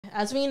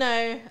as we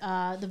know,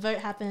 the vote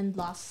happened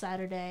last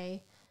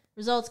Saturday.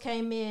 Results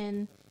came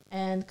in,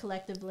 and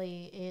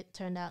collectively, it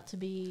turned out to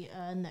be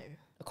no.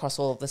 Across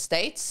all of the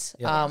states.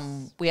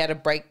 Yes. We had a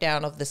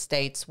breakdown of the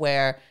states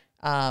where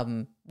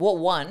to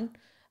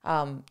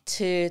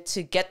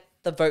get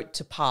the vote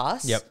to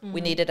pass, we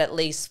needed at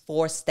least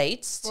 4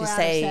 states to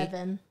say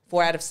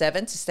 4 out of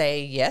 7 to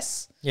say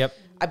yes. Yep.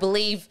 I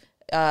believe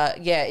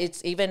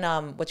it's even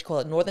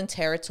Northern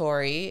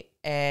Territory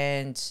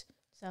and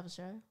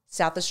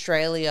South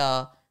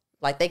Australia,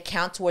 like they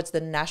count towards the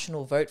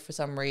national vote for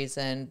some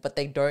reason, but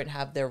they don't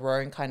have their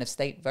own kind of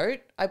state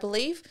vote, I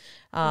believe.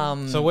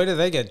 So where do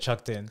they get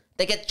chucked in?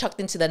 They get chucked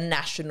into the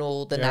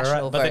national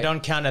vote. But they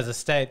don't count as a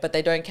state. But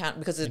they don't count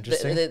because it's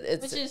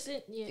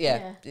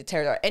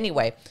territory.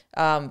 Anyway,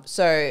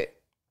 so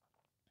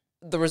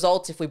the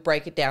results, if we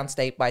break it down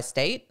state by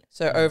state,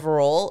 so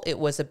overall it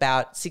was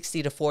about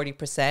 60 to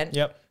 40%.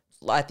 Yep.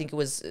 I think it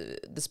was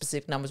the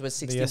specific numbers was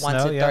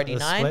 61 to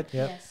 39.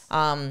 Yes.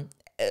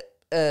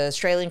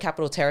 Australian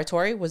Capital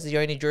Territory was the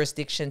only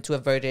jurisdiction to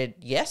have voted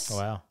yes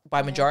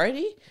by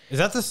majority. Is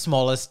that the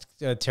smallest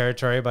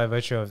territory by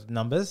virtue of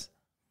numbers?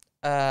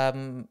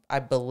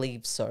 I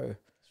believe so.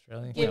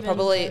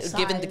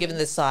 Australian Given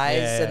the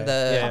size and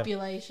the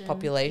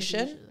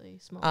population.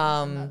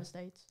 Other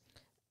states.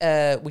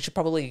 We should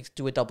probably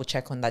do a double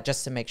check on that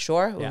just to make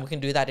sure. We can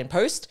do that in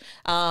post.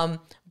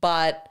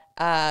 But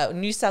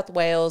New South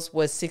Wales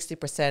was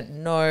 60%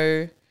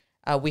 no.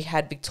 We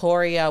had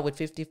Victoria with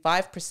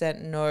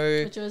 55%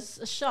 no. Which was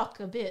a shock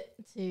a bit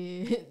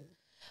to...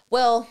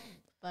 Well...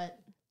 But...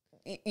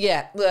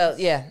 Yeah.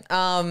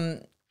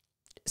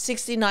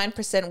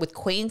 69% with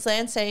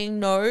Queensland saying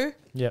no.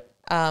 Yep.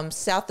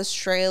 South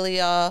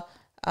Australia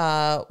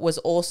was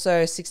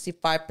also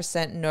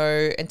 65%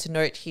 no. And to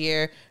note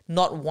here,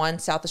 not one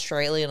South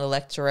Australian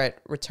electorate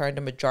returned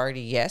a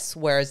majority yes,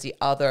 whereas the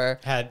others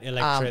had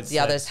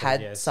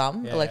yes.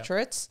 some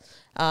electorates.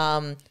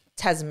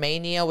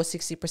 Tasmania was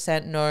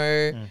 60%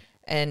 no,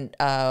 and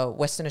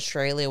Western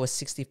Australia was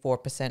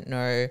 64%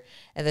 no,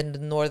 and then the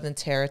Northern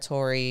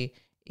Territory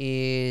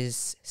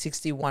is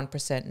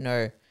 61%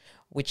 no,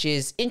 which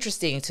is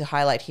interesting to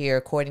highlight here.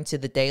 According to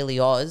the Daily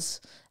Oz,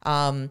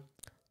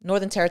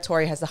 Northern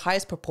Territory has the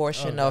highest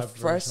proportion of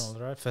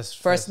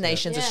First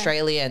Nations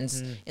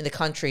Australians in the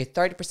country,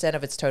 30%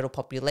 of its total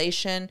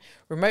population.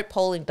 Remote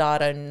polling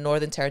data in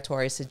Northern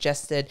Territory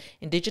suggested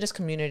Indigenous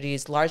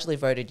communities largely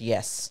voted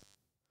yes.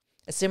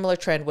 A similar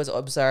trend was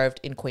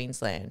observed in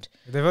Queensland.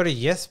 They voted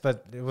yes,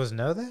 but it was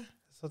no there?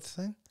 That's what the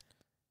thing?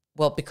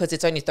 Well, because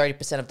it's only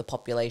 30% of the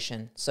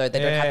population, so they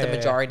don't have the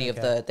majority of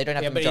the... They don't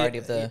have the majority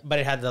of the... But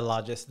it had the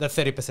largest. The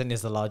 30%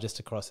 is the largest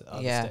across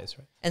other states,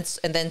 right? And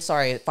then,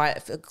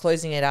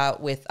 closing it out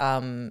with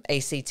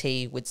ACT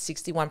with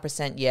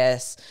 61%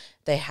 yes.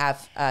 They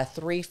have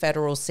 3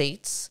 federal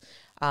seats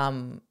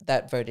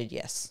that voted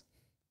yes.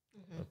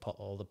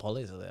 All the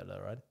pollies are there, though,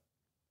 right?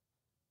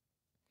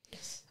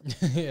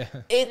 Yeah.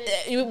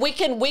 We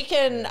can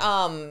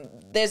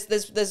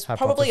there's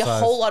probably a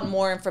whole lot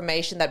more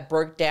information that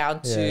broke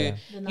down to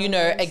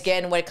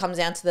again, when it comes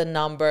down to the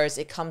numbers,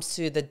 it comes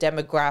to the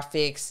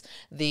demographics,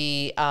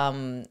 the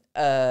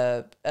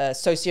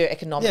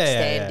socioeconomic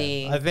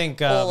standing, I think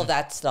all of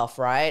that stuff,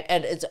 right?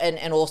 And it's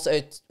and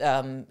also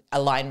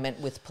alignment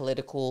with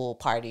political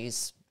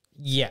parties.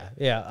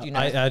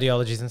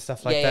 Ideologies and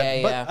stuff like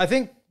that. But I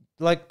think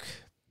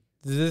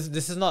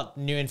this is not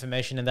new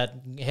information in that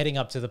heading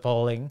up to the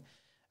polling,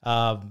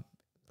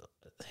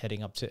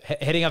 heading up to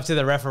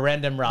the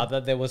referendum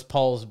rather, there was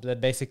polls that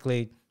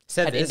basically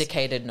said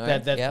indicated no,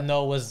 that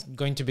no was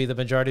going to be the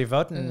majority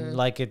vote, and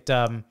it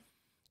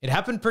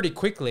happened pretty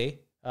quickly.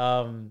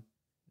 I don't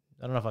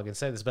know if I can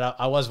say this, but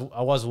I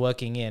was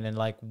working in, and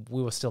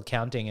we were still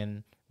counting,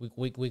 and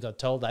we got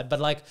told that.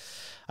 But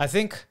I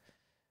think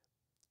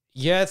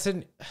it's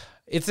an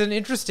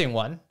interesting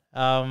one.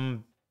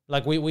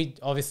 We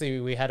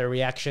obviously we had a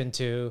reaction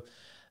to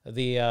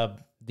the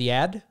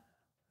ad,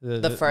 one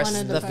of the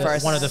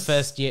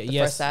first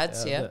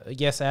ads,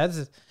 yes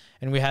ads,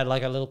 and we had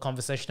a little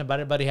conversation about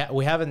it, but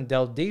we haven't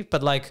delved deep.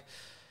 But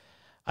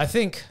I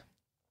think,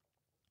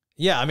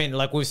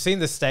 we've seen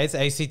the states.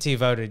 ACT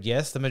voted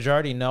yes, the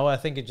majority no. I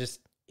think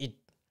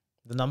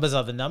the numbers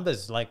are the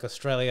numbers.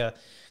 Australia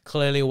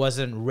clearly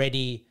wasn't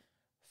ready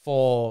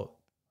for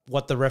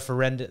what the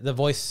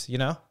voice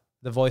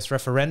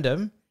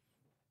referendum.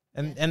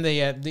 And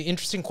the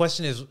interesting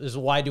question is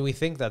why do we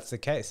think that's the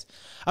case?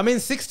 I mean,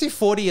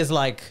 60-40 is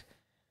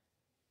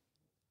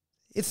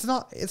it's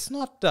not an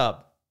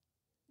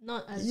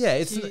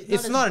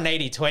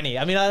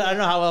 80-20. I mean, I don't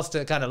know how else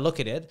to kind of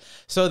look at it.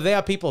 So there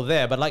are people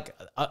there, but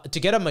to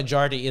get a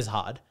majority is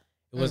hard.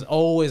 It was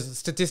always,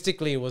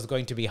 statistically, it was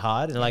going to be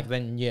hard. And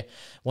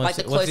once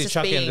you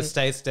chuck in the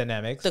states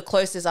dynamics. The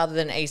closest other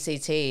than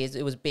ACT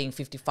it was being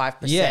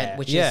 55%,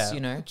 which is,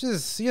 Which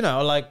is,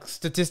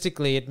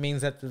 statistically, it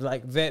means that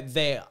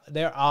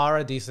there are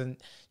a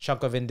decent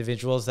chunk of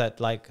individuals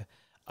that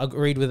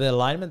agreed with the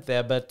alignment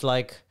there. But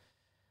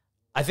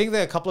I think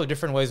there are a couple of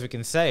different ways we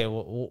can say.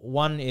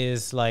 One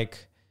is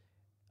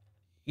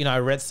I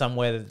read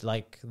somewhere that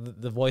like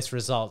the Voice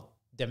result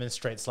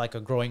demonstrates like a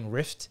growing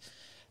rift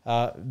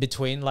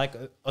between like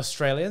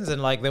Australians,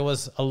 and like there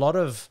was a lot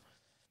of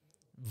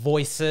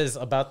voices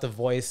about the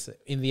Voice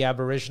in the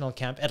Aboriginal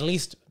camp, at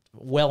least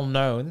well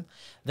known,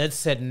 that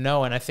said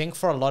no. And I think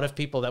for a lot of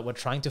people that were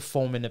trying to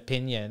form an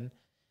opinion,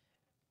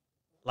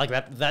 like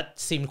that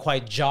seemed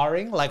quite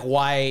jarring. Like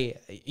why,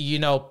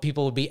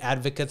 people would be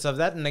advocates of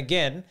that. And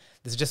again,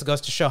 this just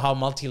goes to show how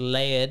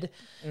multi-layered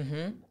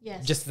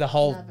Yes, just the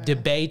whole never.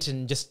 debate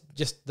and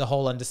just the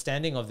whole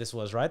understanding of this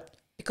was, right?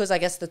 Because I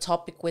guess the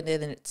topic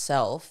within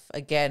itself,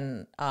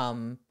 again,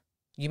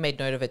 you made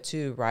note of it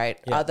too, right?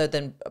 Yeah. Other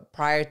than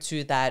prior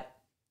to that,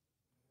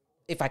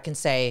 if I can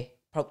say,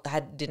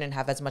 didn't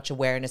have as much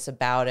awareness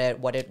about it,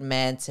 what it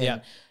meant,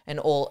 and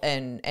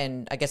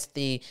I guess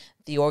the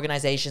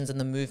organizations and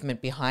the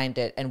movement behind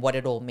it and what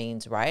it all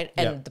means, right?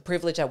 And the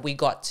privilege that we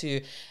got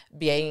to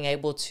being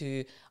able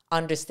to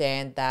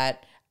understand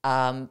that,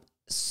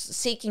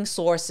 seeking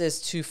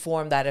sources to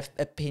form that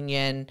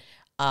opinion,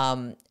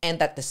 and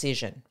that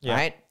decision,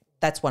 right?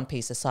 That's one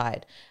piece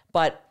aside.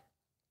 But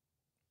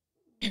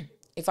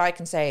if I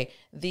can say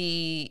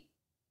the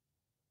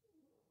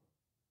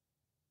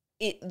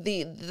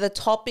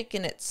topic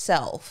in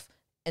itself,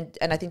 and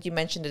I think you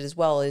mentioned it as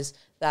well, is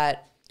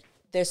that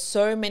there's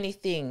so many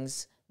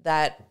things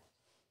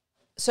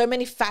so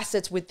many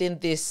facets within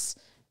this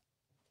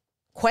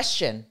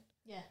question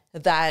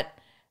that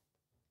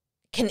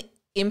can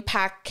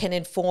impact, can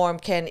inform,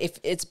 if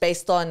it's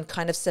based on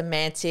kind of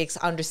semantics,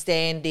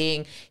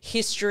 understanding,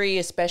 history,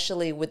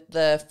 especially with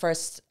the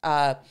first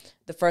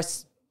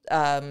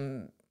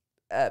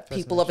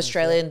people of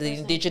Australia and the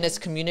Indigenous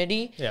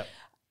community. Yeah.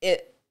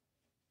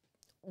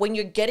 When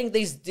you're getting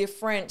these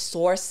different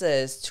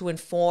sources to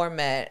inform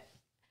it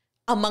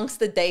amongst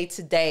the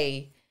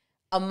day-to-day,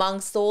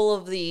 amongst all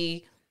of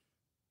the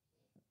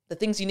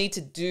things you need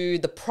to do,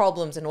 the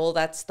problems and all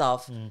that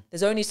stuff,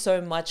 there's only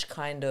so much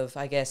kind of,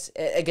 I guess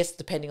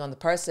depending on the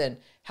person,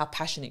 how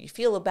passionate you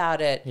feel about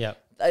it. Yeah.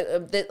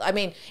 I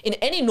mean, in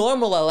any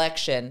normal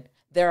election,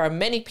 there are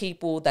many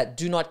people that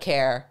do not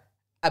care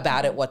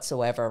about it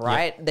whatsoever,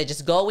 right? They're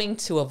just going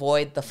to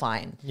avoid the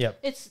fine. Yep.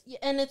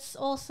 It's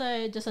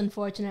also just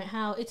unfortunate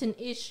how it's an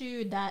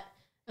issue that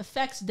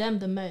affects them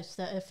the most,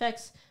 that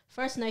affects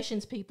First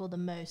Nations people the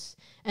most,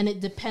 and it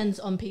depends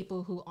on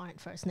people who aren't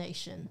First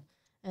Nation,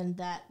 and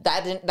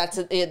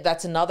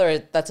that's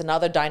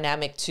another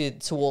dynamic to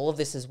all of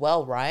this as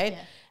well, right? Yeah.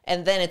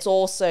 And then it's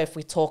also, if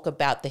we talk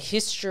about the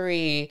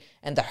history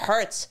and the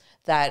hurts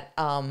that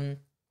the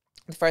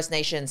First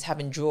Nations have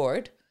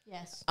endured,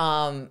 yes,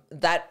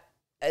 that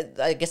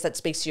I guess that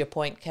speaks to your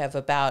point, Kev,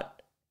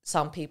 about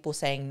some people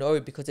saying no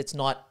because it's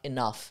not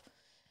enough.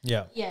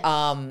 Yeah. yes,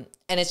 And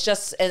it's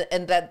just,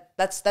 and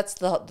that's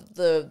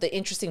the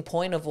interesting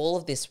point of all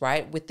of this,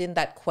 right? Within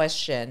that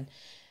question,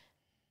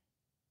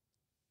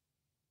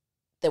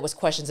 there was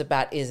questions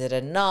about, is it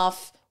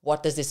enough?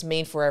 What does this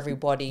mean for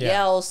everybody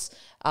else?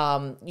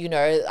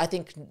 I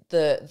think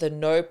the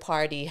no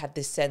party had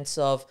this sense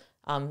of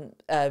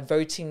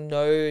voting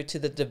no to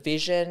the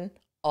division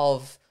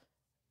of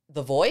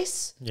the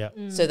Voice. Yeah.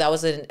 So that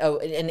was an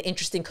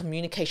interesting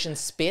communication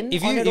spin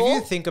If on it you all.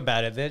 think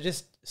about it, there are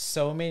just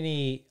so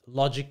many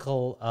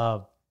logical.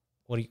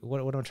 What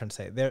am I trying to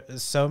say? There are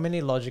so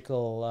many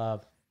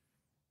logical.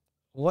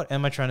 What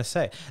am I trying to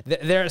say?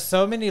 There are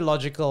so many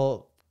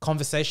logical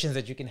conversations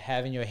that you can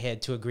have in your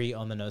head to agree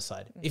on the no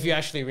side, if you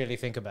actually really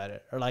think about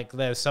it. Or like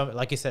there's some,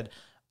 like you said,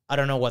 I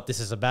don't know what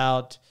this is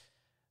about.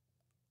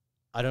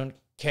 I don't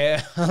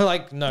care.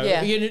 Like no,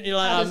 Yeah. you're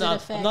like, How I'm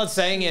does it not affect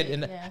saying it. you?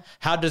 And Yeah.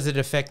 how does it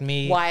affect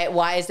me?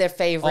 Why is there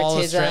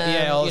favoritism?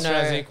 All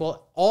Australians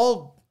equal.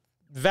 All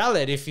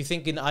valid if you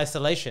think in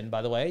isolation,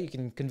 by the way. You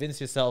can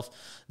convince yourself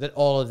that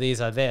all of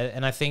these are there.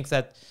 And I think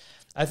that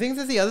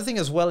the other thing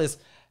as well is,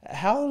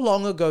 how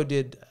long ago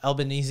did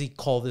Albanese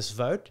call this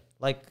vote?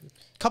 Like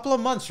a couple of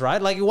months,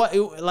 right?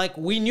 Like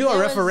we knew a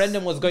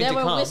referendum was going to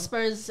There were come,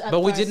 whispers at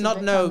but we first did of not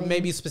it know coming.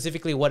 maybe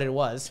specifically what it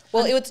was.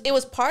 Well, it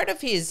was part of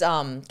his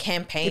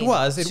campaign. It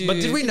was, but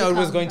did we know it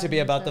was become going to be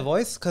Prime about the Minister.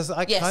 Voice? Because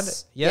I Yes. kind of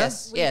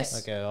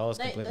Yes. Okay, I was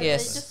They completely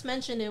Yes. just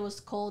mentioned it was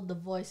called The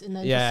Voice, and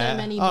then yeah. so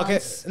many Okay.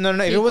 months. No.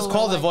 If it was people were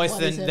called The like, Voice, what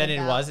then is it it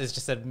about? was. It's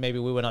just that maybe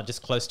we were not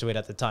just close to it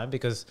at the time,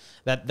 because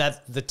that's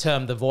the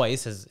term The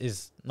Voice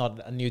is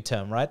not a new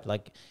term, right?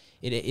 Like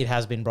it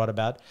has been brought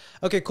about.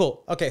 Okay,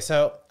 cool. Okay,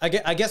 so I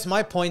guess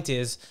my point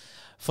is,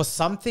 for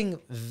something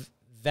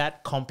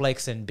that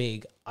complex and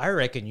big, I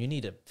reckon you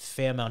need a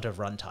fair amount of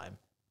runtime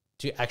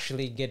to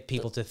actually get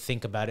people to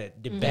think about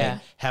it, debate, Yeah.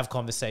 have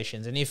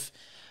conversations. And if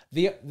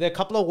there are a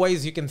couple of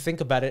ways you can think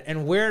about it,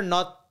 and we're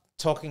not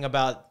talking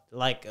about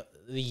like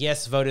the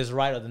yes vote is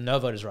right or the no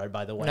vote is right,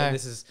 by the way. No.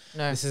 This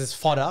is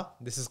fodder,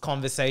 this is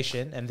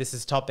conversation, and this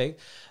is topic.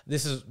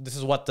 This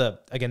is what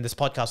this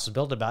podcast was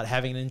built about,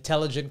 having an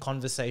intelligent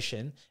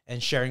conversation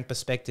and sharing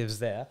perspectives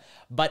there.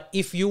 But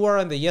if you were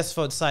on the yes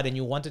vote side and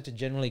you wanted to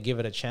generally give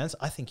it a chance,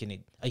 I think you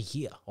need a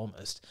year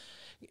almost.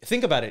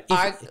 Think about it.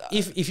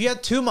 If you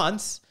had 2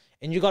 months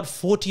and you got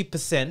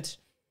 40%,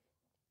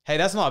 hey,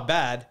 that's not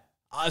bad.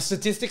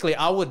 statistically,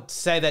 I would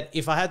say that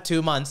if I had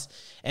 2 months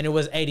and it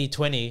was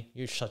 80-20,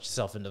 you shot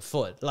yourself in the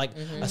foot. Like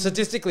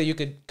statistically, you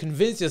could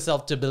convince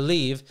yourself to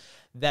believe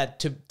that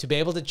to be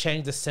able to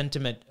change the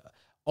sentiment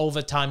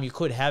over time, you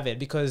could have it,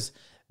 because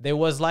there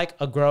was like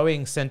a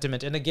growing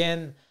sentiment. And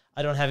again,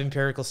 I don't have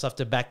empirical stuff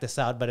to back this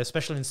out, but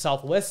especially in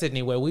Southwest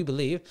Sydney, where we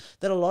believe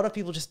that a lot of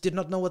people just did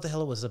not know what the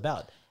hell it was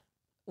about.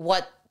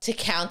 To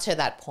counter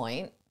that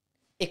point,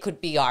 it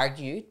could be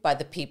argued by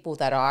the people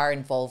that are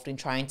involved in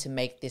trying to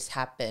make this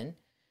happen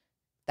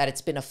that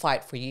it's been a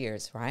fight for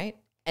years, right?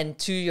 And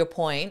to your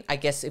point, I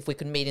guess if we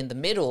could meet in the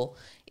middle,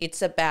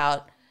 it's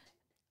about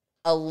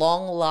a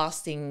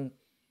long-lasting,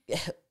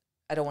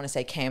 I don't want to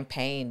say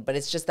campaign, but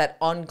it's just that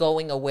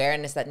ongoing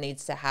awareness that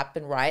needs to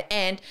happen, right?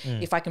 And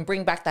if I can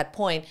bring back that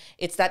point,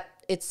 it's that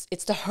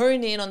it's to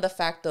hone in on the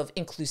fact of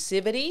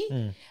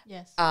inclusivity,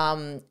 Yes.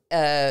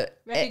 the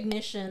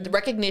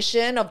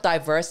recognition of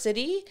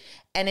diversity,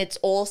 and it's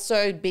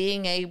also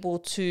being able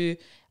to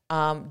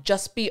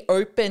just be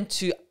open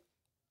to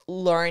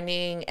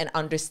learning and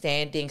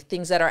understanding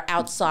things that are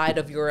outside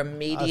of your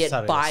immediate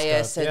Outside of your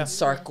bias scope, and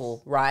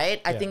circle, right?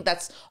 I think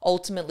that's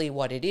ultimately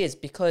what it is,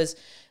 because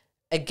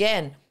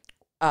again,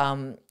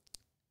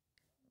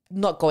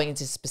 not going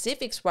into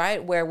specifics,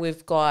 right, where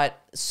we've got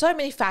so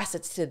many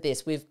facets to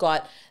this. We've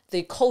got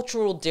the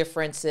cultural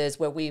differences,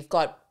 where we've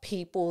got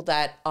people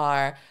that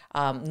are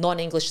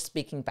non-English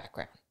speaking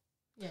background.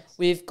 Yes.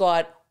 We've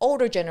got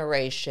older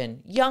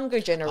generation, younger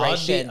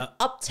generation,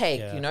 uptake,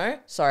 yeah. you know?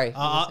 Sorry.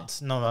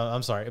 No,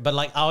 I'm sorry. But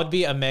like, I would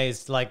be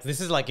amazed. Like,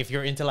 this is like, if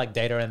you're into like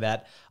data and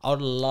that, I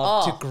would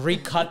love to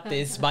recut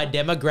this by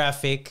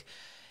demographic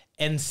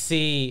and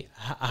see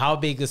how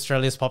big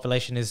Australia's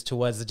population is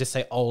towards, just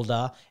say,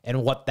 older,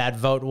 and what that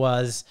vote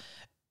was.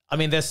 I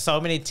mean, there's so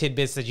many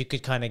tidbits that you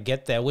could kind of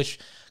get there, which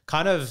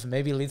kind of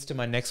maybe leads to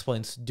my next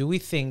points. Do we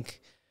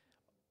think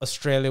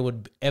Australia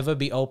would ever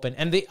be open?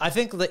 And I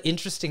think the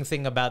interesting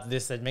thing about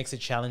this that makes it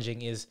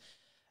challenging is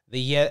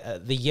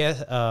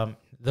the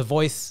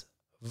voice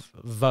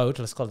vote,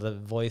 let's call it the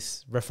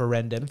voice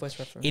referendum,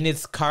 in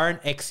its current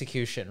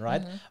execution,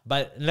 right?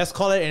 But let's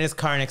call it in its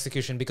current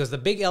execution, because the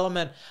big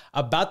element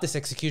about this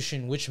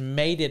execution, which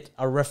made it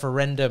a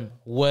referendum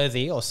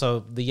worthy, or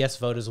so the yes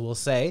voters will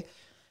say,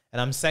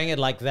 and I'm saying it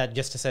like that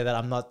just to say that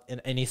I'm not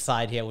in any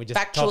side here, we're just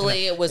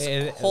Factually, it was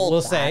called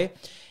we'll that. say,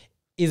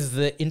 is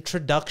the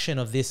introduction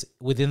of this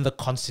within the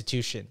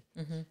Constitution.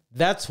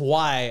 That's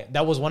why,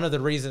 that was one of the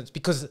reasons,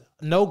 because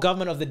no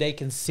government of the day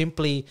can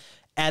simply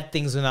add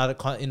things in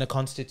a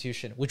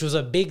constitution, which was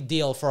a big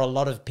deal for a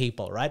lot of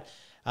people, right?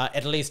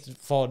 At least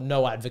for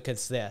no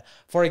advocates there.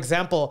 For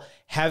example,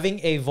 having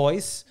a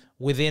voice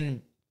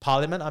within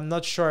Parliament, I'm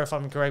not sure if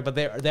I'm correct, but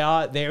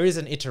there is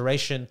an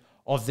iteration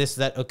of this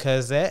that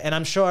occurs there, and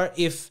I'm sure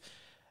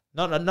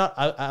I'm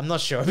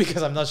not sure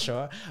because I'm not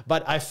sure,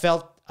 but I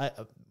felt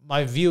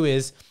my view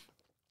is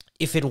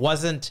if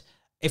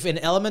an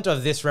element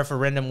of this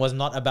referendum was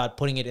not about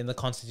putting it in the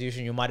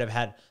Constitution, you might have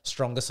had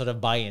stronger sort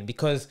of buy-in,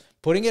 because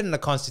putting it in the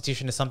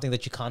Constitution is something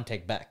that you can't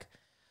take back.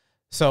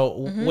 So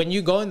when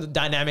you go in the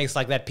dynamics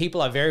like that,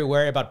 people are very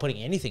wary about putting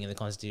anything in the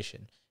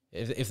Constitution.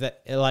 If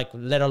that, like,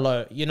 let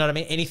alone, you know what I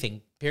mean?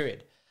 Anything,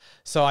 period.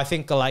 So I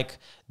think, like,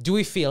 do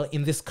we feel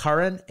in this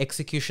current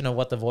execution of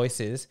what the voice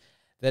is,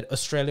 that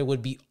Australia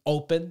would be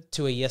open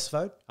to a yes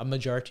vote, a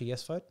majority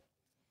yes vote,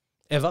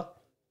 ever?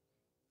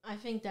 I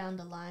think down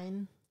the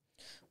line.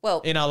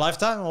 Well, in our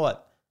lifetime, or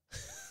what?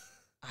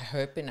 I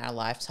hope in our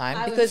lifetime,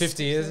 I would because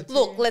 50 years.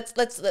 Look,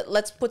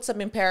 let's put some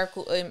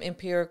empirical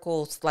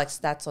like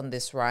stats on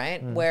this,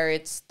 right? Where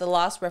it's the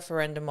last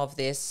referendum of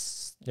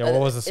this. Yeah,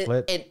 what was the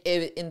split?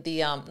 In the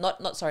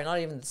not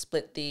even the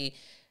split.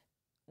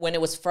 When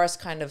it was first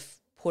kind of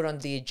put on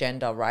the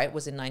agenda, right,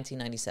 was in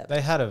 1997.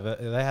 They had a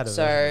version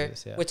So of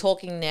this, yeah. we're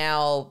talking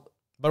now.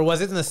 But was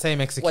it in the same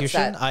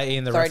execution, that, i.e.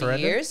 in the 30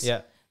 referendum? years?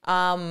 Yeah.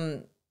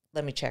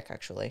 Let me check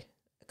actually,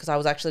 because I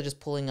was actually just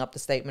pulling up the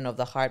statement of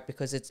the heart,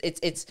 because it's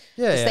the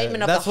Yeah,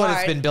 statement of that's the what heart.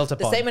 it's been built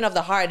upon. The statement of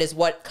the heart is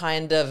what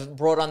kind of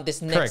brought on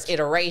this next Correct.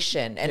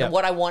 iteration. And Yeah.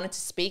 what I wanted to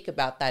speak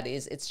about that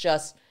is it's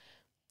just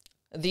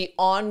the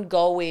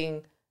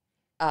ongoing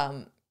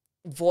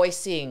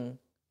voicing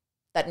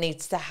that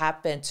needs to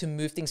happen to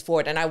move things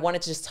forward. And I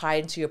wanted to just tie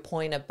into your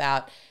point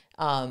about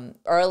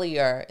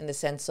earlier, in the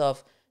sense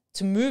of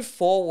to move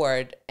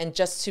forward and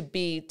just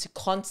to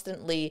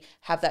constantly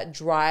have that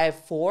drive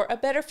for a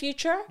better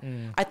future.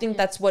 I think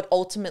that's what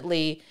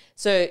ultimately,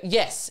 so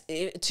yes,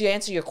 to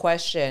answer your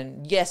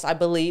question, yes, I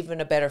believe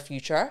in a better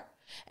future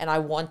and I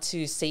want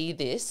to see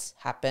this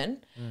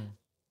happen.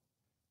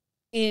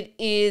 It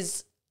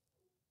is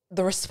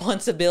the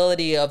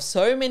responsibility of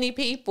so many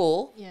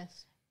people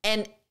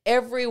and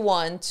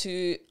everyone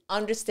to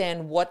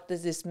understand what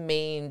does this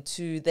mean,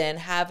 to then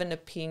have an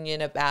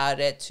opinion about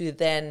it, to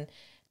then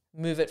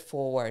move it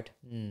forward.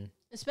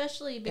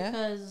 Especially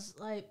because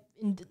like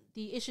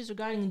the issues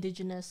regarding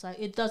Indigenous, like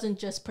it doesn't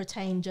just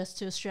pertain just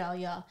to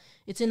Australia.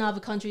 It's in other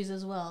countries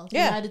as well. The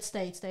United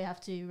States, they have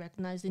to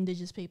recognize the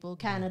Indigenous people.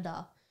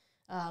 Canada,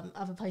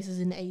 other places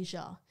in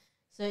Asia.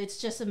 So it's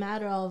just a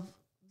matter of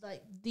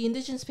like the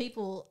indigenous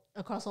people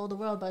across all the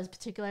world, but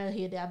particularly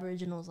here the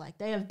Aboriginals, like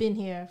they have been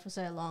here for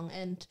so long,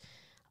 and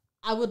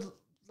I would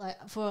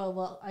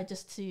I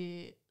just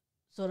to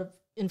sort of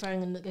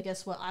inferring, and I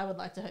guess what I would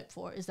like to hope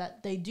for is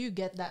that they do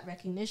get that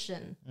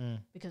recognition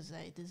because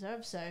they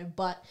deserve so.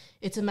 But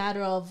it's a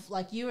matter of,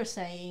 like you were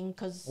saying,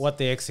 because what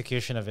the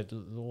execution of it,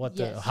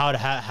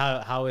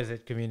 how is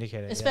it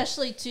communicated,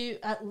 especially to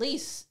at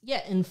least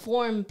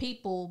inform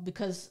people,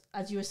 because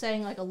as you were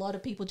saying, like a lot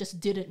of people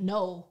just didn't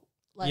know.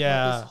 Like,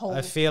 what this whole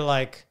I feel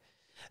like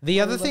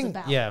the other thing,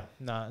 about.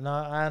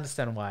 I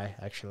understand why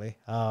actually,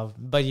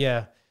 but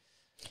yeah.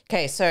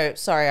 Okay, so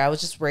sorry, I was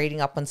just reading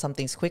up on some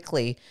things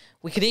quickly.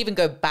 We could even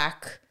go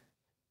back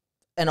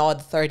an odd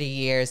 30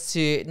 years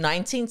to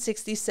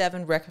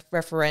 1967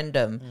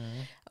 referendum,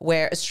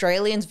 where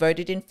Australians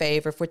voted in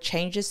favour for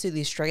changes to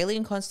the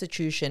Australian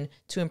Constitution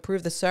to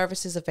improve the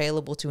services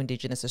available to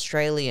Indigenous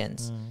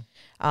Australians.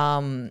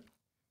 Going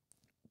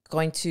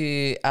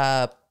to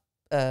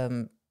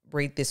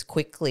read this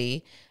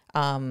quickly.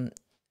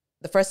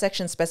 The first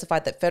section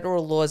specified that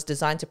federal laws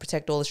designed to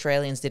protect all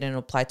Australians didn't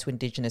apply to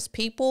Indigenous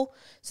people.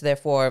 So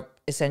therefore,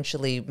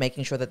 essentially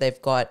making sure that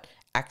they've got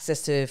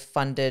access to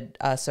funded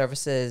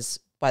services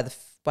by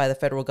the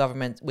federal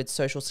government with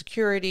social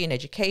security and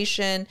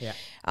education. Yeah.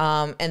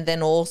 And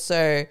then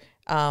also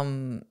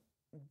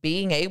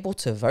being able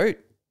to vote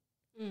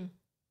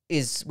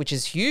which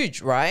is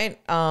huge,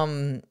 right?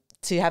 To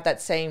have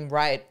that same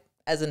right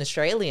as an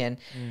Australian.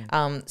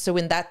 So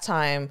in that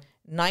time,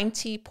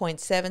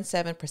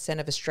 90.77%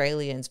 of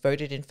Australians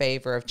voted in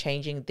favour of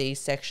changing these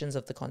sections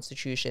of the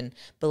Constitution,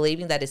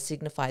 believing that it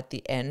signified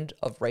the end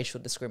of racial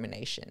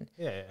discrimination.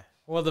 Yeah.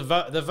 Well, the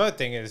vote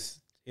thing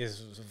is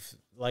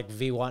like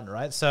V1,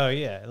 right? So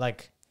yeah,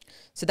 like.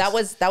 So that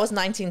was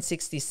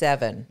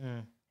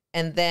 1967,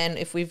 and then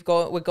if we're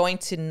going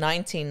to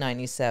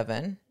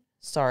 1997.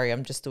 Sorry,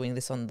 I'm just doing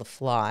this on the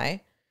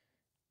fly.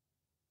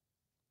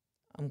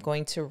 I'm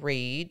going to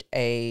read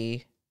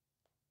a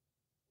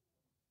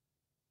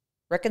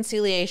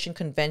Reconciliation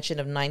Convention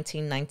of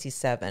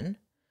 1997.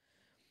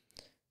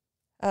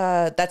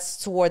 That's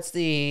towards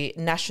the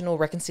National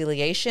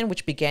Reconciliation,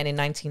 which began in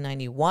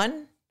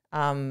 1991,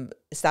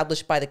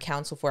 established by the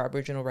Council for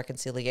Aboriginal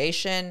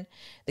Reconciliation.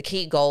 The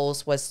key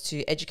goals was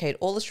to educate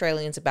all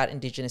Australians about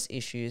Indigenous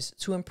issues,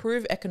 to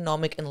improve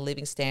economic and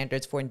living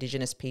standards for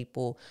Indigenous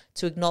people,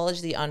 to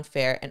acknowledge the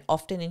unfair and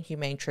often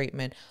inhumane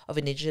treatment of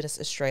Indigenous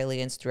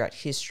Australians throughout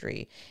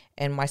history.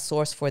 And my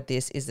source for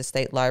this is the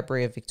State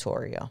Library of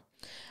Victoria.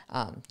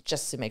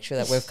 Just to make sure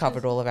that we've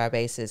covered all of our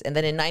bases. And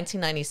then in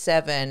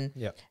 1997,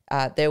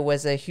 there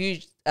was a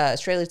huge,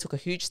 Australia took a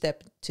huge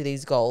step to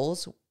these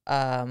goals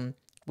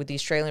with the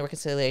Australian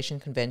Reconciliation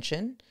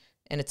Convention.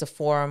 And it's a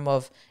forum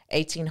of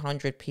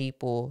 1,800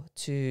 people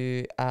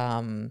to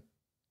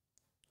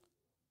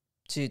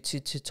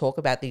talk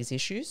about these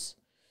issues.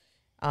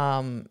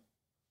 And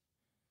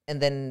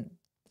then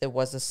there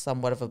was a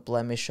somewhat of a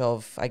blemish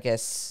of, I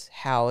guess,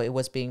 how it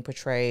was being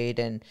portrayed,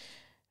 and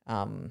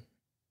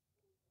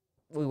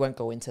we won't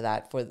go into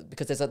that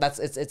because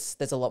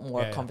there's a lot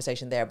more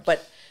conversation there.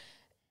 But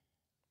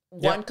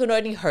one can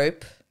only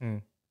hope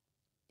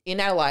in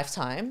our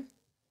lifetime,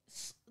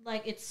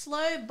 like it's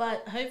slow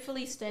but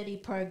hopefully steady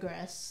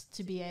progress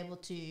to be able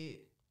to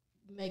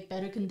make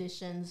better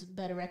conditions,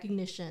 better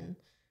recognition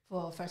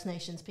for First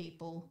Nations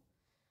people.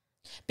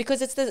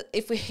 Because it's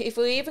if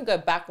we even go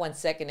back 1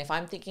 second, if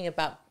I'm thinking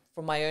about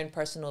from my own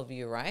personal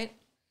view, right?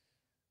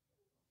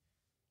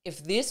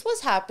 If this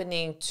was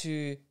happening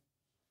to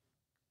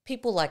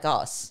people like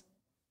us,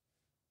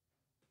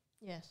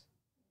 yes,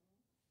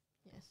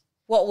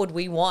 what would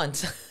we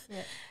want?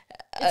 Yeah.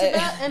 It's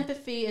about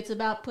empathy. It's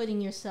about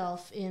putting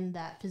yourself in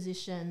that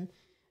position.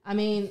 I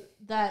mean,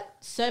 that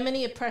so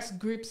many oppressed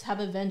groups have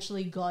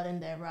eventually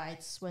gotten their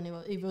rights when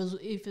if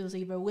it was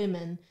either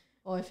women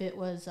or if it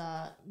was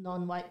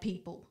non-white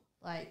people.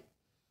 Like,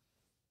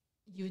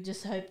 you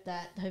just hope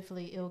that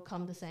hopefully it will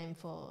come the same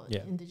for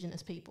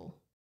Indigenous people.